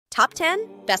Top 10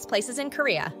 Best Places in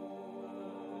Korea.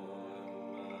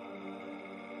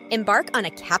 Embark on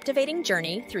a captivating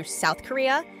journey through South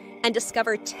Korea and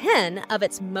discover 10 of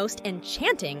its most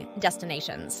enchanting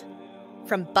destinations.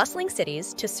 From bustling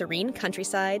cities to serene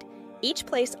countryside, each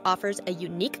place offers a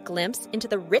unique glimpse into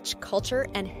the rich culture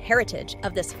and heritage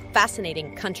of this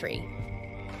fascinating country.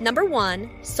 Number 1,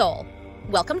 Seoul.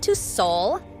 Welcome to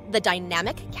Seoul, the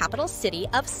dynamic capital city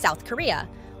of South Korea,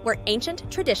 where ancient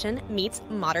tradition meets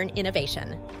modern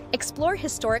innovation. Explore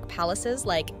historic palaces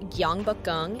like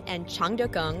Gyeongbokgung and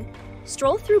Changdeokgung,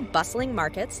 stroll through bustling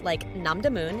markets like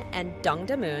Namdaemun and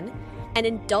Dongdaemun, and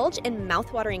indulge in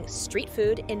mouthwatering street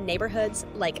food in neighborhoods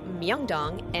like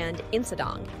Myeongdong and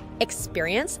Insadong.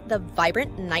 Experience the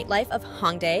vibrant nightlife of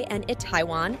Hongdae and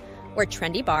Itaewon, where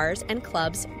trendy bars and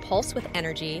clubs pulse with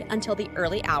energy until the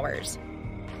early hours.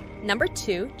 Number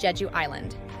 2, Jeju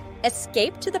Island.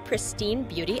 Escape to the pristine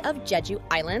beauty of Jeju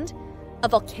Island, a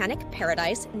volcanic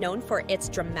paradise known for its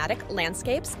dramatic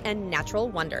landscapes and natural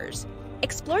wonders.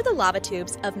 Explore the lava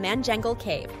tubes of Manjangal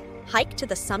Cave, hike to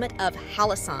the summit of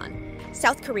Hallasan,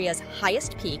 South Korea's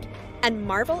highest peak, and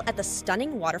marvel at the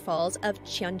stunning waterfalls of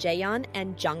Cheonjeon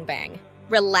and Jeongbang.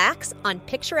 Relax on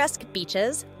picturesque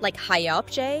beaches like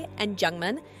Hayeopje and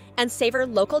Jungmun, and savor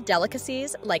local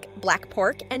delicacies like black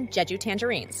pork and Jeju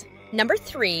tangerines. Number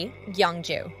 3,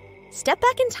 Gyeongju. Step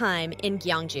back in time in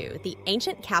Gyeongju, the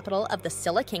ancient capital of the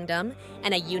Silla Kingdom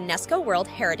and a UNESCO World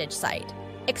Heritage Site.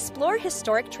 Explore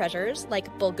historic treasures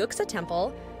like Bulguksa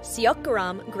Temple,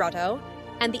 Seokguram Grotto,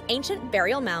 and the ancient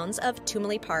burial mounds of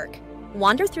Tumuli Park.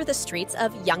 Wander through the streets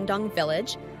of Yangdong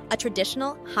Village, a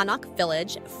traditional Hanok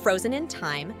village frozen in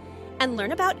time, and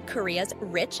learn about Korea's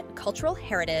rich cultural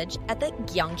heritage at the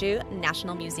Gyeongju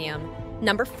National Museum.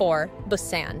 Number 4,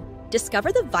 Busan.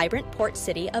 Discover the vibrant port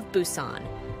city of Busan,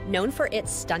 known for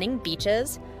its stunning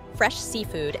beaches, fresh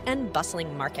seafood, and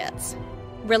bustling markets.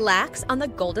 Relax on the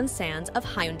golden sands of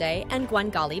Haeundae and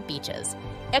Gwangali beaches.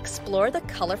 Explore the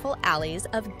colorful alleys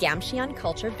of Gamcheon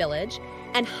Culture Village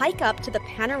and hike up to the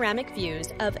panoramic views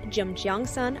of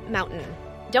Jumjeongsan Mountain.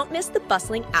 Don't miss the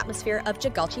bustling atmosphere of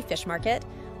Jagalchi Fish Market,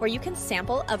 where you can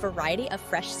sample a variety of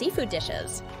fresh seafood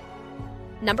dishes.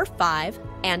 Number 5,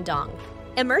 Andong.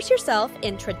 Immerse yourself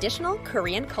in traditional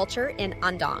Korean culture in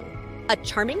Andong, a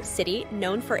charming city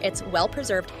known for its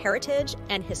well-preserved heritage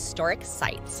and historic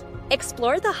sites.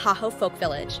 Explore the Haho Folk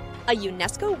Village, a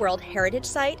UNESCO World Heritage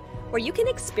Site where you can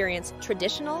experience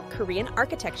traditional Korean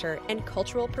architecture and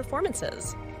cultural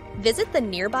performances. Visit the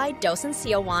nearby Dosan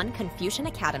Seowan Confucian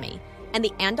Academy and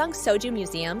the Andong Soju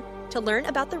Museum to learn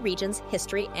about the region's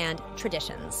history and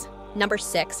traditions. Number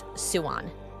 6, Suwon.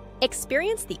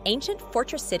 Experience the ancient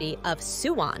fortress city of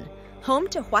Suwon, home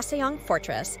to Hwaseong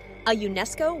Fortress, a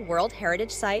UNESCO World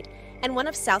Heritage Site and one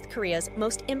of South Korea's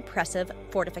most impressive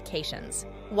fortifications.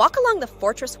 Walk along the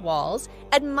fortress walls,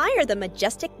 admire the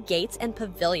majestic gates and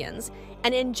pavilions,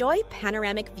 and enjoy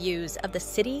panoramic views of the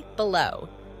city below.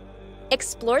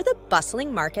 Explore the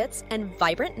bustling markets and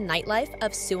vibrant nightlife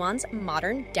of Suwon's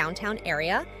modern downtown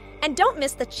area, and don't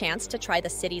miss the chance to try the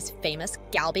city's famous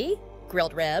galbi,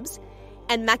 grilled ribs,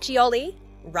 and makgeolli,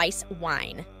 rice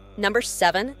wine. Number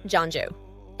 7, Jeonju.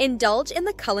 Indulge in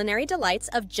the culinary delights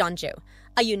of Jeonju,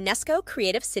 a UNESCO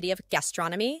creative city of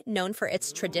gastronomy known for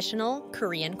its traditional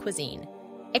Korean cuisine.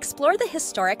 Explore the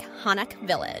historic Hanok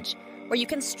Village, where you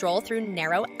can stroll through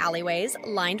narrow alleyways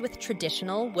lined with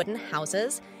traditional wooden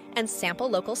houses and sample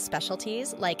local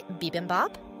specialties like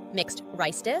bibimbap, mixed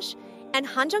rice dish, and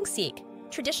hanjeong-sik,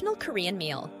 traditional Korean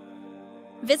meal.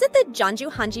 Visit the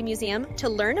Jeonju Hanji Museum to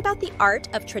learn about the art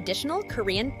of traditional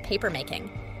Korean papermaking,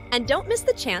 and don't miss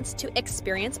the chance to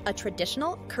experience a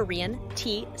traditional Korean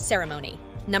tea ceremony.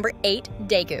 Number 8,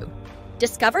 Daegu.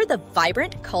 Discover the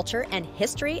vibrant culture and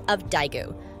history of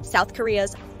Daegu, South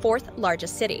Korea's 4th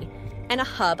largest city, and a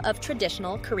hub of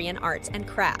traditional Korean arts and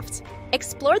crafts.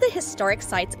 Explore the historic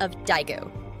sites of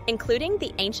Daegu, including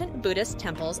the ancient Buddhist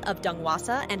temples of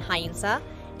Dongwasa and Haeinsa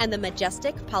and the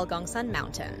majestic Palgongsan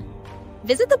Mountain.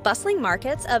 Visit the bustling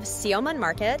markets of Seoman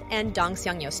Market and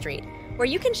Dongseongyo Street, where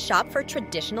you can shop for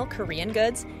traditional Korean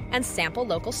goods and sample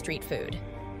local street food.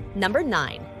 Number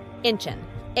 9, Incheon.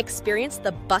 Experience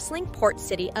the bustling port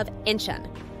city of Incheon,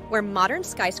 where modern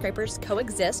skyscrapers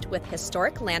coexist with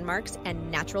historic landmarks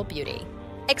and natural beauty.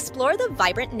 Explore the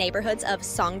vibrant neighborhoods of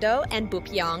Songdo and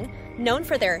Bupyeong, known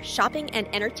for their shopping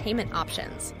and entertainment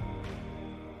options.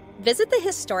 Visit the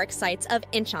historic sites of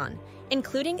Incheon,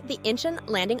 including the Incheon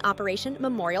Landing Operation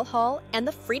Memorial Hall and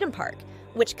the Freedom Park,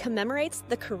 which commemorates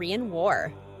the Korean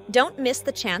War. Don't miss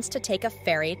the chance to take a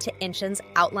ferry to Incheon's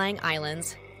outlying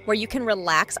islands, where you can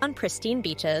relax on pristine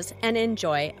beaches and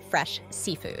enjoy fresh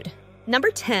seafood.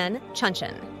 Number 10,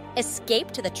 Chuncheon.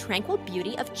 Escape to the tranquil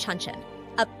beauty of Chuncheon,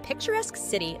 a picturesque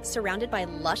city surrounded by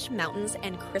lush mountains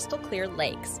and crystal-clear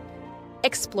lakes.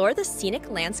 Explore the scenic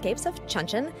landscapes of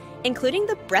Chuncheon, including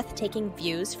the breathtaking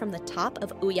views from the top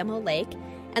of Uyamo Lake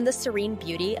and the serene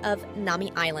beauty of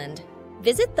Nami Island.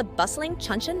 Visit the bustling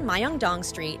Chuncheon Myeongdong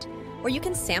Street, where you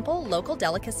can sample local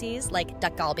delicacies like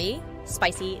dakgalbi,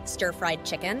 spicy stir-fried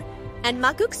chicken, and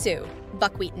makguksu,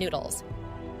 buckwheat noodles.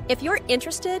 If you're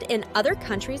interested in other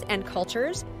countries and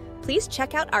cultures, please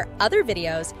check out our other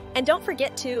videos and don't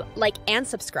forget to like and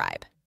subscribe.